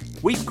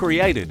 We've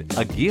created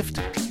a gift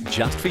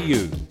just for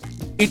you.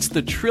 It's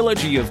the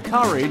Trilogy of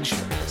Courage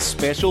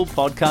special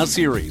podcast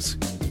series.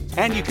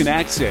 And you can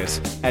access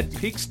at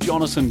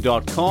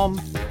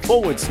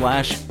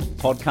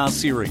pixjonathan.com/podcast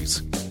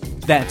series.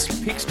 That's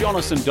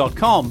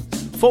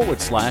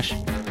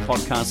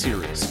pixjonathan.com/podcast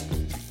series.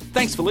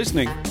 Thanks for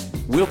listening.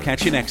 We'll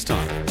catch you next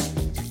time.